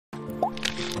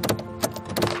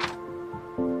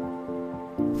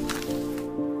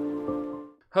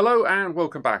Hello and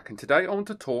welcome back, and today I want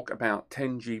to talk about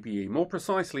 10GBE. More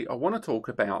precisely, I want to talk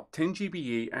about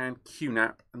 10GBE and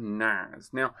QNAP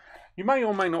NAS. Now, you may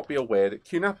or may not be aware that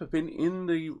QNAP have been in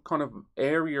the kind of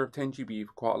area of 10GBE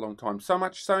for quite a long time. So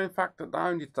much so, in fact, that not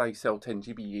only do they sell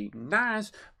 10GBE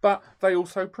NAS, but they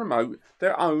also promote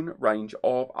their own range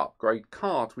of upgrade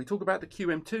cards. We talk about the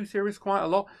QM2 series quite a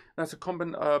lot. That's a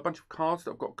bunch of cards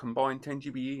that have got combined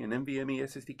 10GBE and NVMe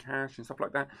SSD cache and stuff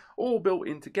like that, all built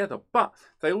in together. But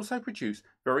they also produce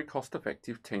very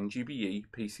cost-effective 10GBE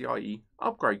PCIe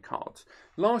upgrade cards.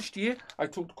 Last year, I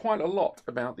talked quite a lot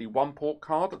about the one-port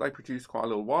card that they produced quite a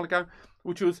little while ago,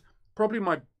 which was probably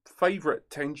my favourite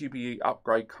 10GBE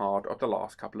upgrade card of the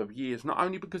last couple of years. Not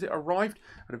only because it arrived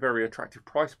at a very attractive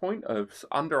price point of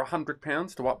under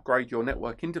 £100 to upgrade your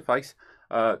network interface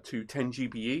to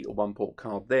 10GBE, or one-port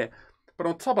card there, but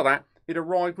on top of that, it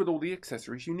arrived with all the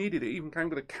accessories you needed. It even came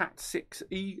with a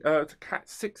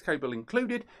Cat6 cable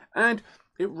included, and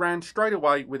it ran straight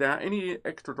away without any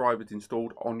extra drivers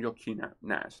installed on your QNAP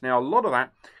NAS. Now, a lot of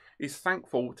that is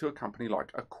thankful to a company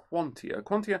like Quantia.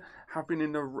 Quantia have been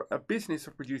in a business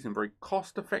of producing very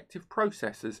cost-effective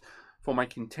processors for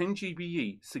making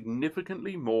 10GBE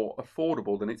significantly more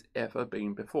affordable than it's ever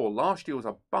been before. Last year was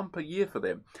a bumper year for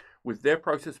them, with their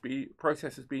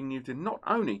processors being used in not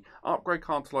only upgrade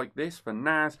cards like this for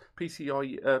NAS,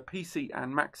 PC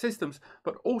and Mac systems,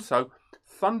 but also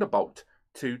Thunderbolt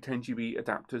to 10GBE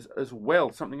adapters as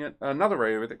well, another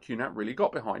area that QNAP really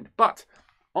got behind. But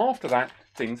after that,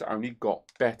 things only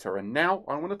got better, and now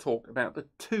I want to talk about the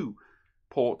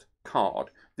two-port card.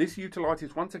 This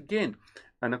utilizes, once again,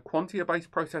 a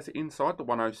Quantia-based processor inside the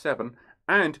 107,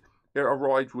 and it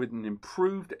arrived with an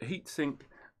improved heatsink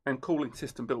and cooling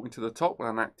system built into the top with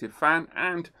an active fan,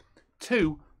 and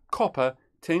two copper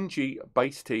 10G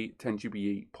base T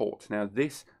 10GBE ports. Now,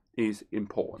 this is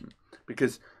important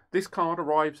because this card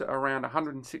arrives at around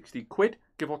 160 quid,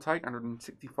 give or take,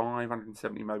 165,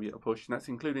 170 maybe at a push, and that's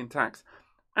including tax.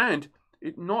 And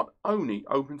it not only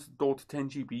opens the door to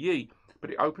 10GBE,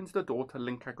 but it opens the door to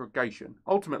link aggregation,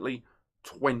 ultimately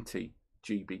 20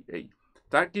 GBE.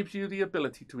 That gives you the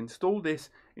ability to install this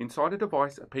inside a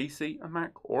device, a PC, a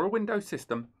Mac, or a Windows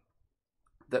system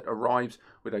that arrives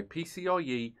with a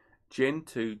PCIe Gen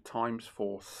 2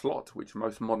 x4 slot, which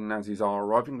most modern NASs are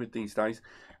arriving with these days,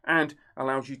 and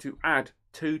allows you to add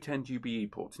two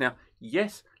 10GBE ports. Now,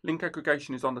 yes, link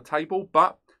aggregation is on the table,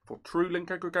 but for true link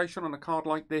aggregation on a card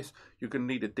like this, you're going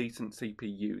to need a decent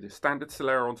CPU. The standard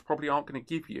Celerons probably aren't going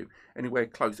to give you anywhere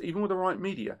close, even with the right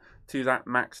media, to that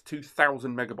max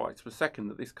 2000 megabytes per second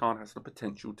that this card has the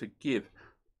potential to give.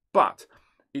 But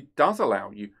it does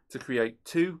allow you to create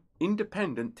two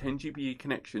independent 10GBE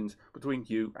connections between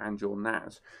you and your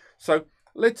NAS. So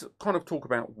let's kind of talk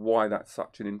about why that's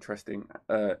such an interesting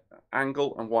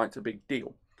angle and why it's a big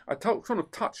deal. I sort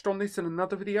of touched on this in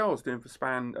another video I was doing for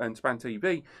Span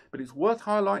TV, but it's worth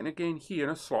highlighting again here in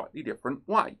a slightly different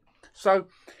way. So,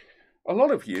 a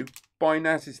lot of you buy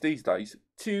NASs these days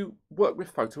to work with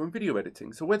photo and video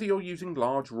editing. So whether you're using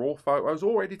large raw photos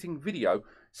or editing video,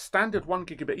 standard 1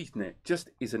 gigabit Ethernet just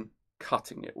isn't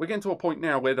cutting it. We're getting to a point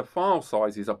now where the file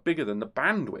sizes are bigger than the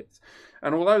bandwidth.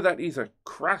 And although that is a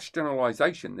crash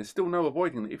generalization, there's still no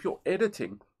avoiding that. If you're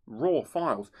editing raw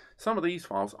files, some of these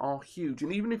files are huge,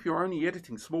 and even if you're only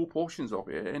editing small portions of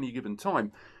it at any given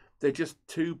time, they're just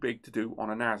too big to do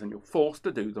on a NAS, and you're forced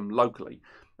to do them locally.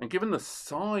 And given the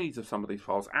size of some of these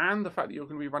files and the fact that you're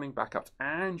going to be running backups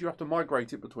and you have to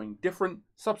migrate it between different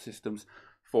subsystems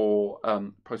for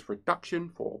post-production,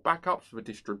 for backups, for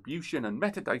distribution and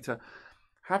metadata,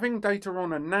 having data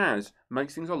on a NAS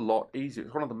makes things a lot easier.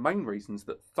 It's one of the main reasons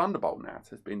that Thunderbolt NAS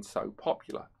has been so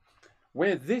popular.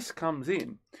 Where this comes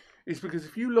in is because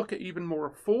if you look at even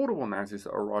more affordable NASs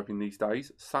that are arriving these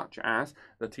days, such as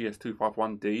the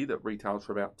TS251D that retails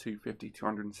for about 250,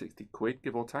 260 quid,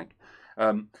 give or take,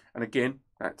 and again,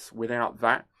 that's without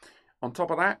that. On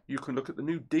top of that, you can look at the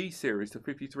new D series, the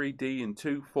 53D in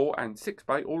 2, 4 and 6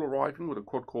 bay, all arriving with a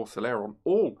quad-core Celeron,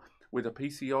 all with a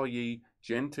PCIe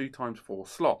Gen 2 x4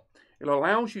 slot. It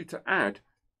allows you to add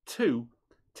two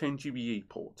 10GBE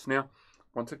ports. Now,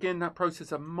 once again, that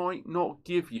processor might not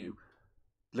give you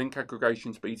link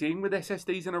aggregation speeds. Even with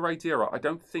SSDs in a RAID 0, I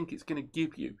don't think it's going to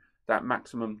give you that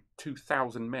maximum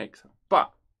 2000 megs.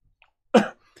 But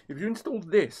if you install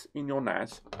this in your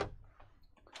NAS,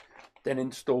 then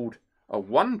installed a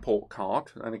one-port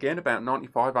card, and again about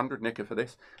 9500 NICA for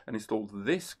this, and installed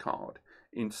this card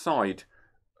inside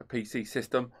a PC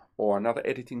system or another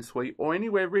editing suite, or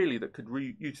anywhere really that could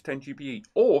use 10GBE,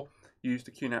 or use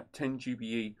the QNAP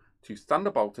 10GBE to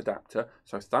Thunderbolt adapter,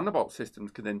 so Thunderbolt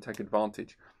systems can then take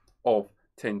advantage of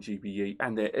 10 GBE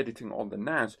and they're editing on the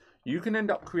NAS, you can end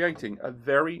up creating a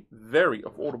very, very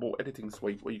affordable editing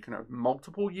suite where you can have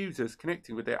multiple users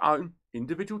connecting with their own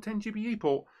individual 10 GBE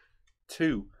port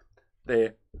to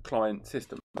their client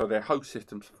system, so their host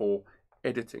systems for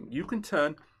editing. You can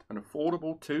turn an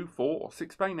affordable 2, 4 or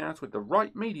 6 bay NAS with the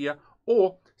right media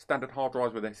or standard hard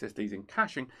drives with SSDs in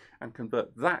caching and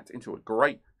convert that into a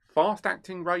great fast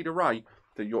acting RAID array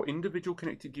that your individual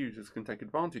connected users can take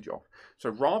advantage of. So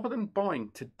rather than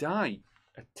buying today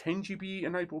a 10 GBE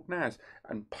enabled NAS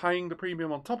and paying the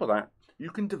premium on top of that, you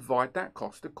can divide that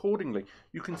cost accordingly.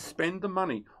 You can spend the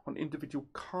money on individual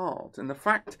cards. And the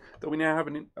fact that we now have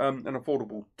an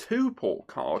affordable 2-port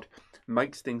card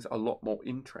makes things a lot more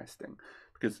interesting.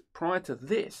 Because prior to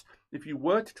this, if you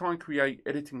were to try and create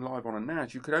editing live on a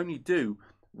NAS, you could only do,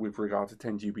 with regard to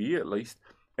 10 GBE at least,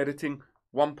 editing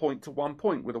 1 point to 1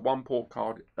 point with a 1-port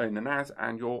card in the NAS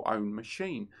and your own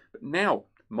machine. But now,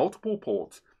 multiple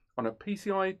ports on a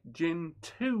PCI Gen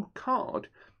 2 card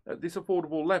at this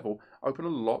affordable level open a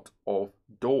lot of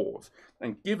doors.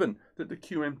 And given that the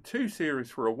QM2 series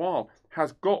for a while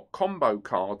has got combo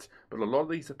cards, but a lot of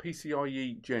these are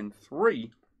PCIe Gen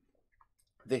 3,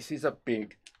 this is a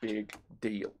big, big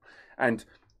deal. And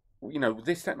you know,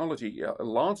 this technology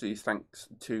largely is thanks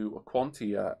to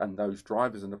Quantia and those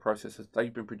drivers and the processors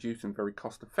they've been producing, very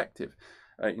cost effective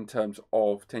in terms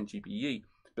of 10 GBE.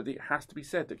 But it has to be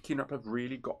said that QNAP have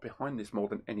really got behind this more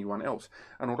than anyone else.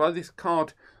 And although this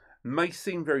card may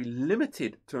seem very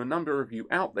limited to a number of you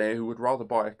out there who would rather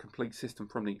buy a complete system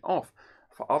from the off,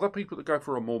 for other people that go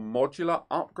for a more modular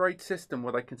upgrade system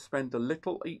where they can spend a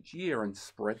little each year and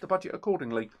spread the budget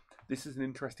accordingly, this is an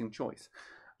interesting choice.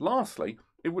 Lastly,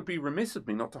 it would be remiss of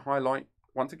me not to highlight,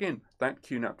 once again, that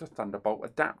QNAP to Thunderbolt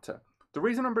adapter. The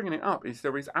reason I'm bringing it up is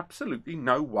there is absolutely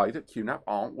no way that QNAP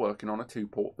aren't working on a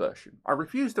 2-port version. I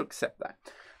refuse to accept that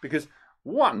because,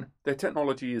 one, their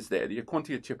technology is there. The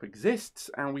Quantia chip exists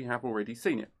and we have already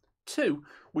seen it. 2,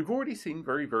 we've already seen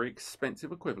very, very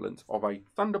expensive equivalents of a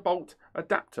Thunderbolt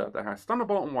adapter that has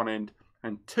Thunderbolt on one end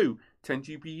and 2 10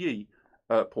 GBE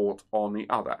ports on the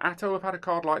other. Atto have had a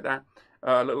card like that,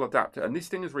 a little adapter, and this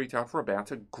thing has retailed for about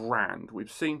 $1,000.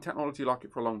 We've seen technology like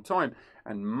it for a long time,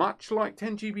 and much like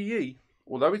 10 GBE,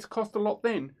 although it's cost a lot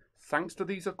then, thanks to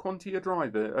these Quantia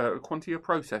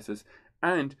processors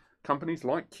and companies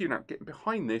like QNAP getting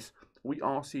behind this, we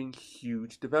are seeing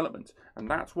huge developments. And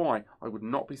that's why I would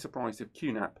not be surprised if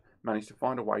QNAP managed to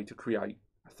find a way to create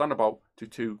a Thunderbolt to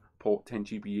 2-port 10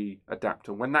 GBE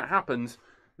adapter. When that happens,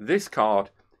 this card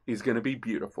is going to be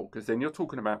beautiful, because then you're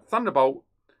talking about Thunderbolt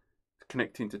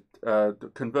connecting to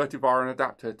converted via an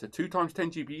adapter to 2 times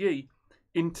 10 GBE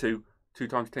into 2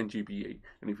 times 10 GBE.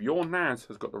 And if your NAS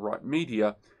has got the right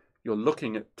media, you're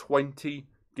looking at 20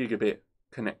 gigabit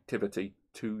connectivity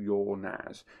to your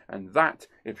NAS. And that,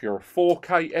 if you're a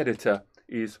 4K editor,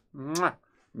 is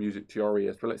music to your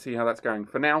ears. But let's see how that's going.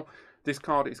 For now, this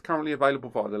card is currently available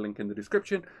via the link in the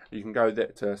description. You can go there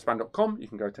to span.com, you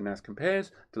can go to NAS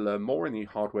Compares to learn more in the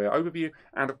hardware overview.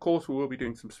 And of course, we will be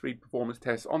doing some speed performance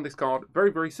tests on this card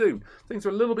very, very soon. Things are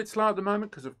a little bit slow at the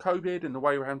moment because of COVID and the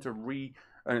way we're having to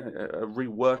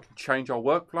rework and change our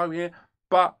workflow here.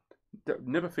 But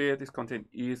never fear, this content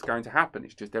is going to happen.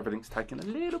 It's just everything's taking a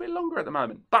little bit longer at the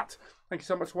moment. But thank you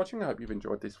so much for watching. I hope you've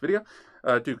enjoyed this video.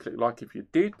 Do click like if you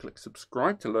did. Click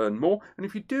subscribe to learn more. And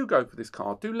if you do go for this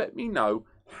card, do let me know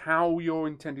how you're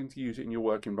intending to use it in your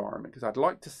work environment, because I'd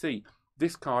like to see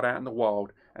this card out in the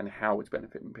wild and how it's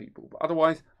benefiting people. But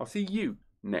otherwise, I'll see you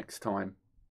next time.